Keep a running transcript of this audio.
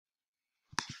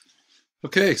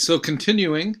Okay, so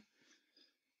continuing,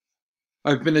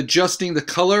 I've been adjusting the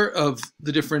color of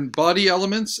the different body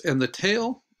elements and the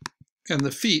tail and the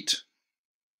feet.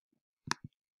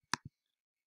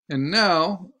 And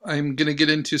now I'm going to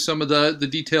get into some of the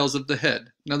details of the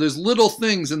head. Now there's little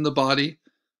things in the body,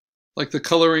 like the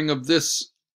coloring of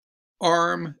this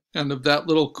arm and of that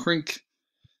little crink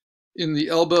in the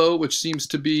elbow, which seems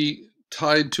to be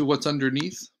tied to what's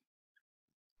underneath,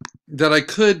 that I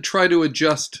could try to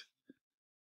adjust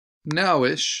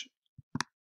nowish.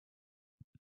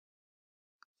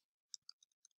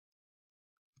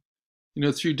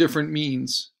 Through different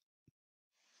means.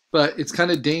 But it's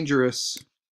kind of dangerous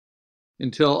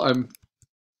until I'm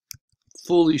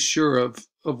fully sure of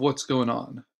what's going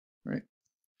on, right?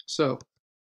 So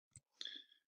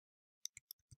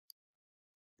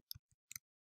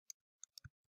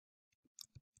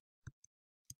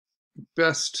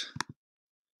best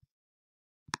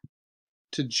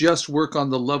to just work on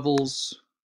the levels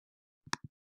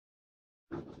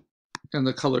and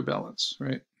the color balance,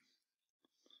 right?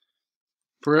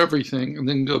 For everything, and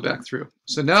then go back through.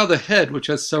 So now the head, which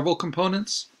has several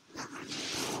components,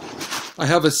 I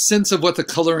have a sense of what the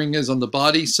coloring is on the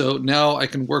body, so now I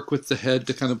can work with the head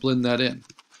to kind of blend that in.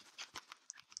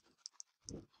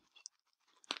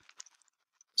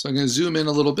 So I'm going to zoom in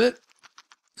a little bit,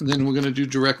 and then we're going to do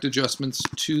direct adjustments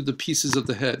to the pieces of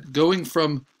the head, going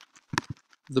from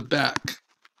the back.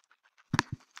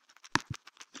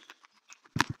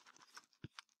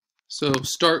 So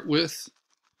start with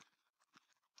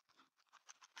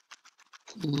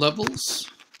levels.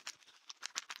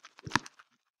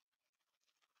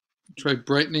 Try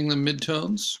brightening the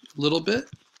midtones a little bit,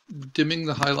 dimming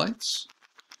the highlights.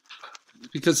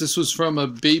 Because this was from a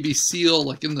baby seal,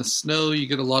 like in the snow, you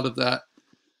get a lot of that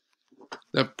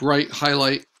bright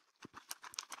highlight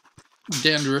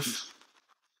dandruff.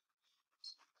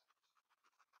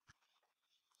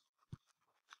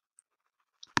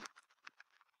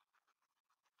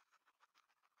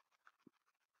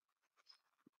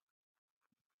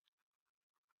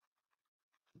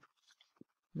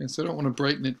 Yes, I don't want to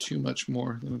brighten it too much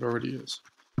more than it already is.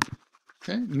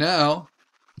 Okay, now,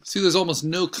 see there's almost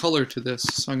no color to this,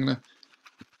 so I'm going to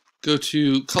go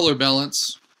to color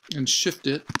balance and shift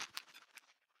it.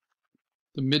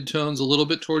 The midtones a little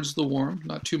bit towards the warm,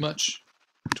 not too much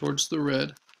towards the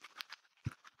red.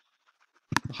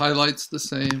 The highlights the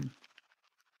same,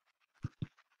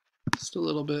 just a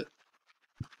little bit.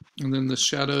 And then the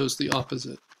shadows the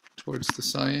opposite, towards the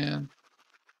cyan,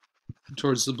 and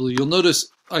towards the blue. You'll notice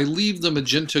I leave the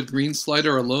magenta green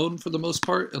slider alone for the most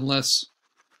part, unless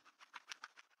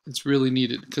it's really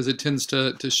needed, because it tends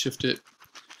to shift it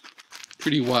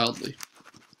pretty wildly.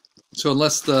 So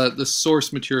unless the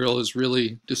source material is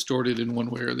really distorted in one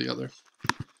way or the other,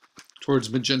 towards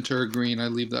magenta or green, I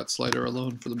leave that slider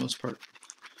alone for the most part.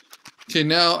 Okay,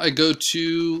 now I go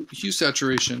to hue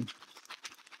saturation.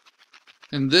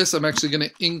 And this, I'm actually going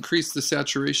to increase the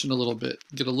saturation a little bit,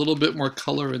 get a little bit more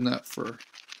color in that fur.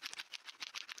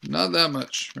 Not that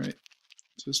much, right?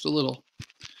 Just a little.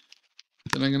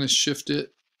 Then I'm going to shift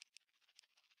it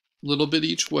a little bit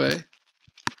each way.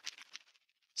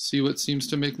 See what seems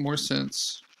to make more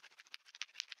sense.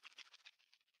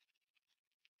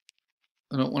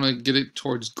 I don't want to get it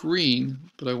towards green,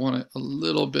 but I want it a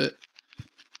little bit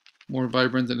more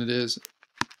vibrant than it is.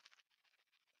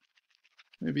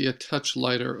 Maybe a touch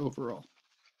lighter overall.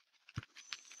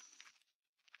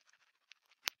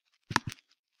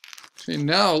 Okay,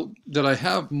 now that I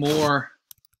have more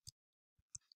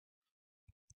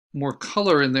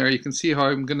color in there, you can see how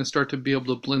I'm going to start to be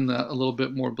able to blend that a little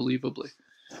bit more believably.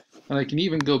 And I can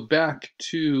even go back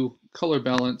to color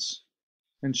balance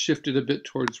and shift it a bit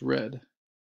towards red.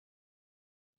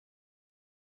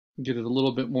 Get it a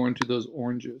little bit more into those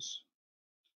oranges.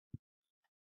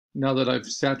 Now that I've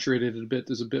saturated it a bit,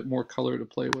 there's a bit more color to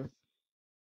play with.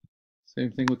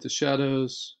 Same thing with the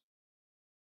shadows.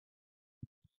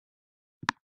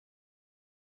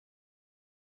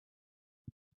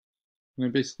 And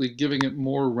I'm basically giving it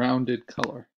more rounded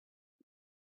color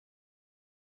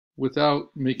without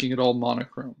making it all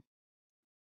monochrome.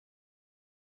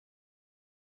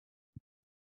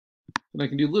 And I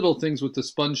can do little things with the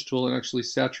sponge tool and actually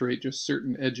saturate just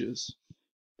certain edges.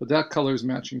 But that color is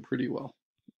matching pretty well.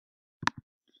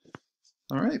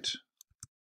 All right.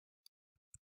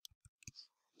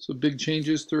 So big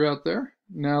changes throughout there.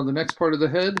 Now the next part of the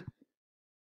head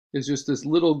is just this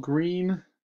little green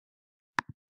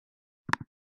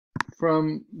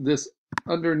from this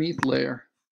underneath layer.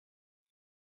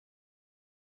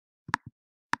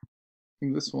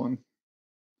 And this one.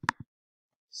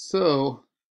 So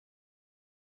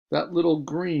that little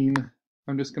green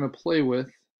I'm just going to play with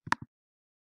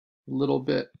a little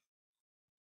bit,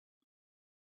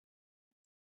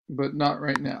 but not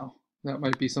right now. That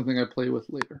might be something I play with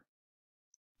later.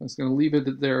 I'm just going to leave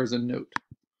it there as a note.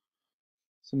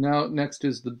 So now next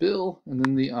is the bill and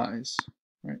then the eyes,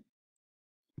 right?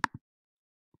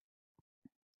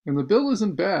 And the bill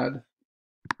isn't bad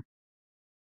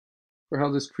for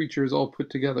how this creature is all put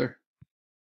together.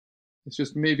 It's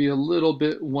just maybe a little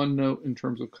bit one note in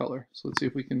terms of color. So let's see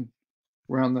if we can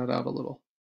round that out a little.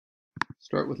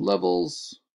 Start with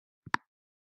levels.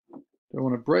 Do I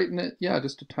want to brighten it? Yeah,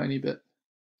 just a tiny bit.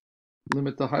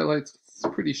 Limit the highlights, it's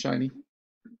pretty shiny.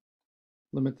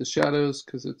 Limit the shadows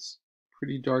because it's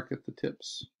pretty dark at the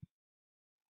tips.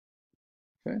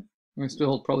 Okay, I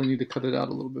still probably need to cut it out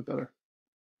a little bit better.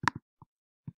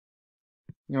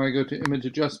 Now I go to image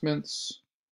adjustments,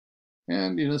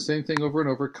 and same thing over and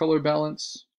over. Color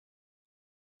balance.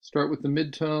 Start with the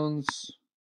midtones.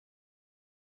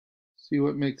 See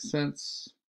what makes sense.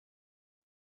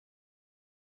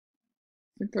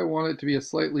 I think I want it to be a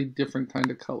slightly different kind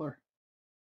of color.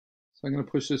 So I'm going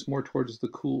to push this more towards the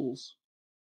cools.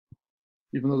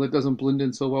 Even though that doesn't blend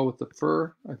in so well with the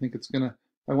fur, I think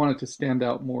I want it to stand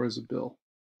out more as a bill.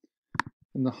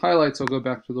 In the highlights, I'll go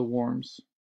back to the warms.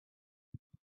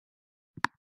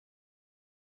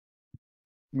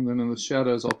 And then in the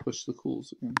shadows, I'll push the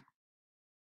cools again.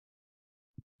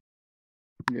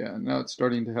 Yeah, now it's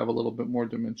starting to have a little bit more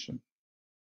dimension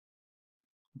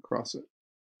across it.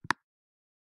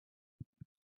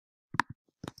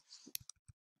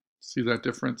 See that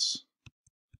difference?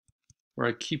 Where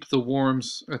I keep the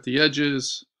warms at the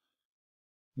edges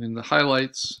and in the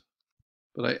highlights,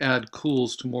 but I add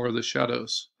cools to more of the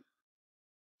shadows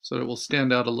so that it will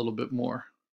stand out a little bit more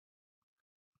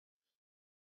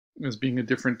as being a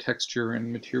different texture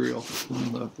and material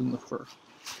than the fur.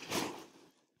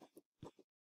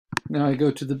 Now I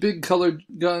go to the big colored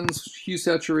guns, hue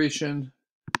saturation,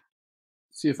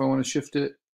 see if I want to shift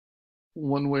it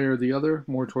one way or the other,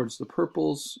 more towards the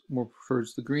purples, more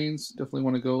towards the greens. Definitely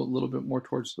want to go a little bit more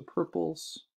towards the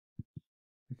purples.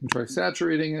 I can try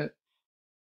saturating it,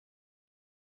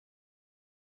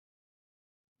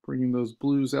 bringing those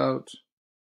blues out,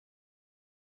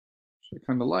 which I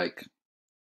kind of like.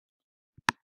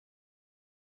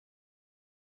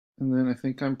 And then I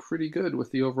think I'm pretty good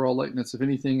with the overall lightness. If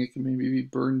anything, it can maybe be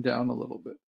burned down a little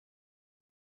bit.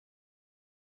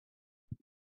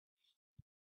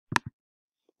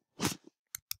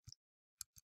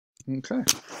 Okay.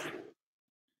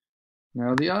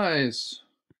 Now the eyes.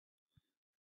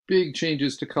 Big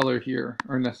changes to color here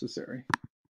are necessary.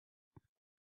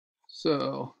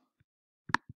 So,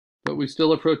 but we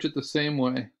still approach it the same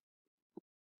way.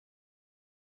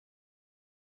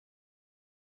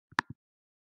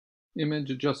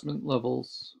 Image adjustment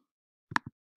levels.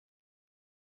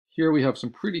 Here we have some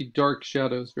pretty dark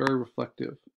shadows, very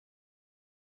reflective.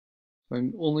 So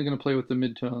I'm only going to play with the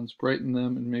midtones, brighten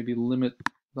them, and maybe limit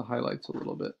the highlights a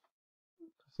little bit.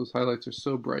 Those highlights are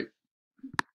so bright.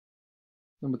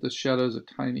 Limit the shadows a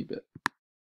tiny bit.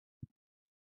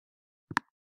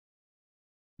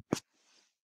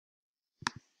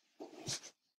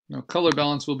 Now color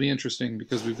balance will be interesting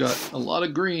because we've got a lot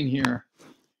of green here.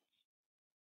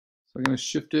 So I'm going to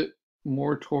shift it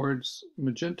more towards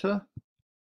magenta,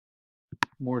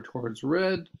 more towards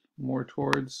red, more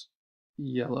towards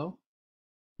yellow.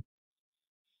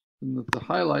 And the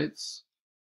highlights,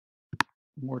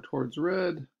 more towards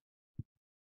red,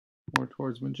 more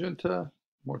towards magenta,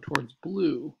 more towards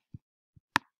blue.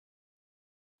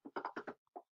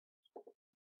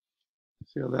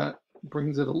 See how that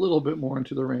brings it a little bit more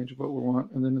into the range of what we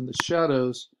want. And then in the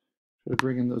shadows, try to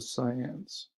bring in those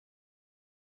cyans.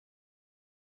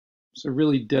 So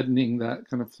really deadening that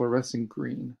kind of fluorescent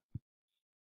green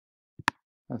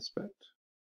aspect.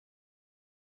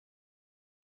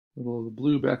 A little of the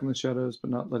blue back in the shadows, but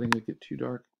not letting it get too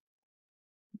dark.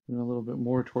 And a little bit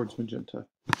more towards magenta.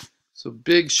 So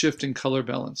big shift in color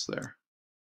balance there.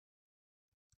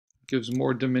 Gives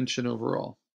more dimension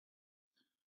overall.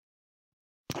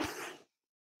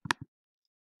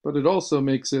 But it also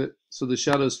makes it so the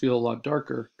shadows feel a lot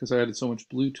darker because I added so much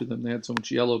blue to them. They had so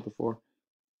much yellow before.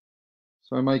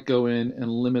 So I might go in and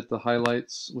limit the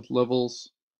highlights with levels,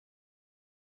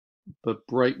 but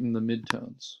brighten the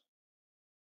midtones.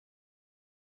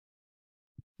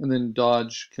 And then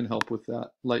dodge can help with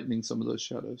that, lightening some of those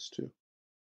shadows too.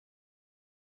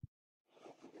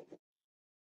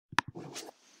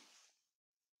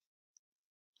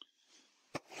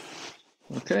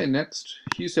 Okay, next,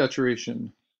 hue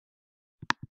saturation.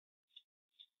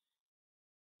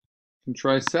 You can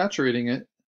try saturating it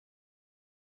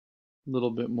a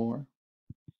little bit more.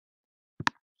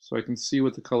 so I can see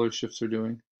what the color shifts are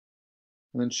doing.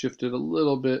 And then shift it a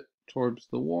little bit towards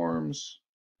the warms.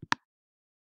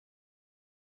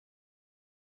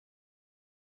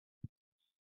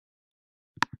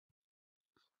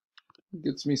 It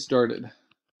gets me started.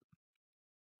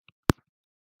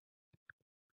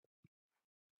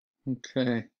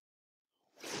 Okay.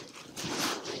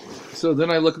 So then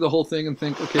I look at the whole thing and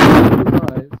think, okay,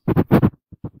 eyes,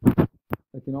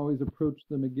 I can always approach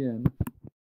them again.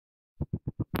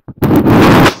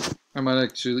 I might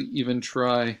actually even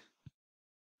try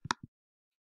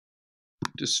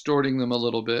distorting them a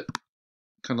little bit,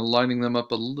 kind of lining them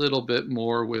up a little bit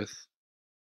more with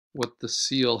what the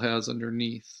seal has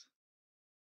underneath.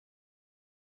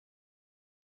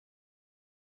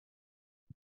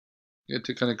 Get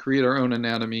to kind of create our own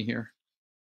anatomy here.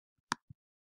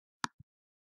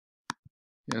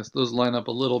 Yes, those line up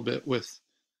a little bit with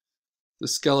the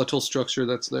skeletal structure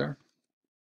that's there.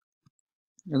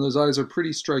 And those eyes are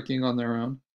pretty striking on their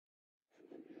own.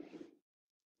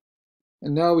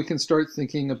 And now we can start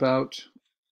thinking about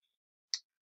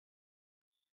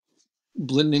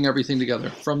blending everything together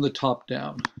from the top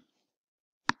down.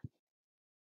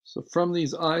 So from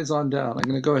these eyes on down, I'm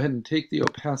going to go ahead and take the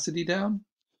opacity down.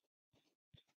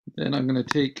 Then I'm going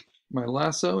to take my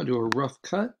lasso and do a rough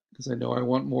cut because I know I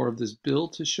want more of this bill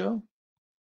to show.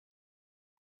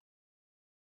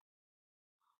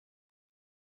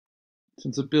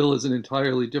 Since a bill is an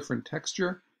entirely different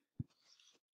texture,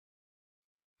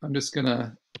 I'm just going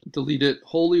to delete it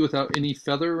wholly without any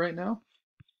feather right now.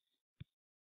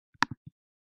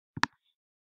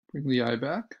 Bring the eye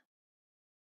back.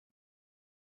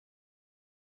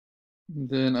 And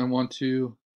then I want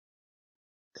to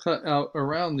cut out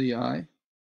around the eye.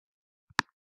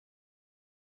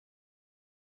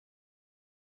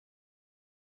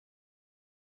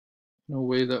 In a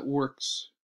way that works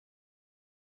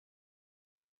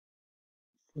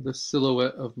for the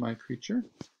silhouette of my creature.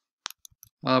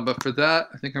 But for that,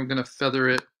 I think I'm going to feather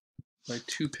it by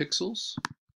 2 pixels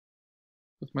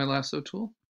with my lasso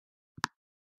tool.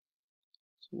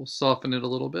 So we'll soften it a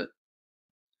little bit.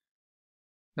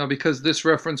 Now, because this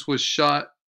reference was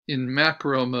shot in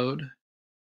macro mode,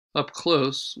 up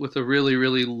close with a really,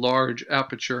 really large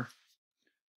aperture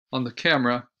on the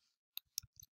camera,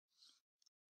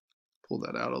 pull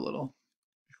that out a little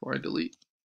before I delete.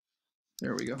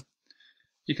 There we go.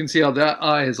 You can see how that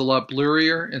eye is a lot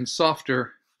blurrier and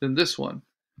softer than this one.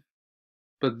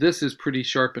 But this is pretty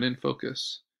sharp and in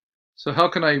focus. So how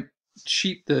can I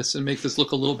cheat this and make this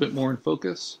look a little bit more in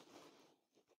focus?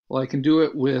 Well, I can do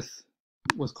it with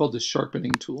what's called the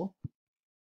sharpening tool.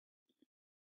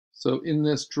 So in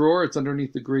this drawer, it's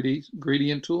underneath the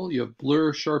gradient tool. You have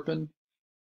blur, sharpen,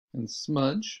 and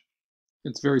smudge.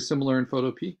 It's very similar in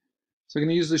Photopea. So I'm going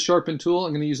to use the sharpen tool.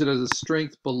 I'm going to use it as a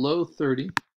strength below 30.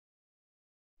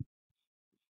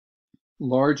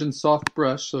 Large and soft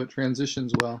brush so it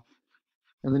transitions well.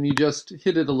 And then you just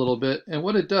hit it a little bit. And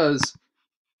what it does,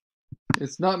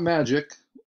 it's not magic.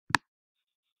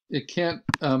 It can't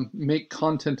make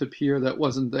content appear that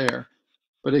wasn't there,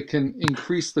 but it can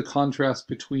increase the contrast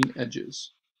between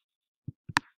edges.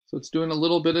 So it's doing a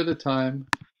little bit at a time.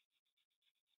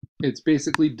 It's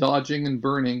basically dodging and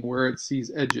burning where it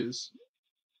sees edges.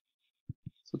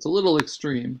 So it's a little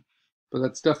extreme, but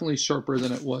that's definitely sharper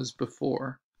than it was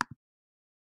before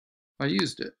I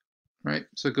used it, right?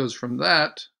 So it goes from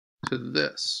that to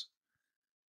this.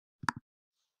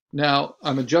 Now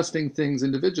I'm adjusting things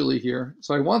individually here.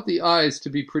 So I want the eyes to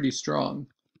be pretty strong,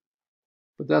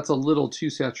 but that's a little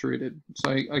too saturated. So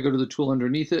I go to the tool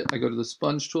underneath it. I go to the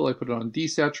sponge tool. I put it on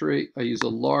desaturate. I use a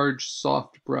large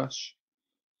soft brush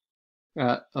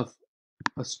at a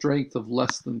strength of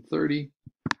less than 30.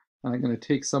 And I'm going to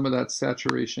take some of that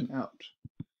saturation out.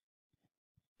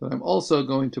 But I'm also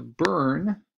going to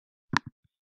burn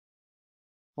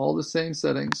all the same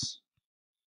settings,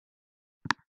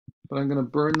 but I'm going to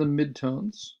burn the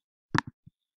midtones. A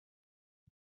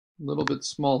little bit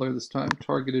smaller this time,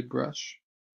 targeted brush.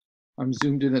 I'm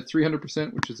zoomed in at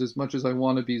 300%, which is as much as I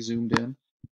want to be zoomed in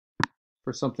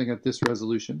for something at this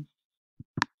resolution.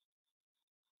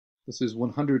 This is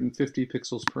 150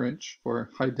 pixels per inch for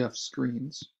high-def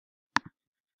screens.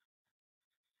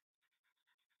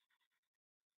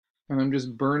 And I'm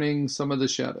just burning some of the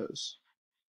shadows,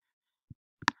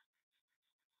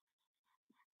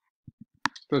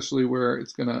 especially where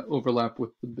it's going to overlap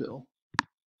with the bill.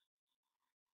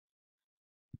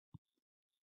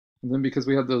 And then because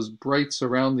we have those brights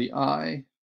around the eye,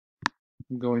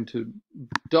 I'm going to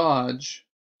dodge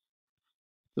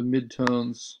the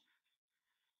midtones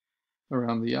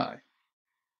around the eye.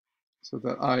 So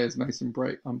that eye is nice and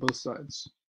bright on both sides.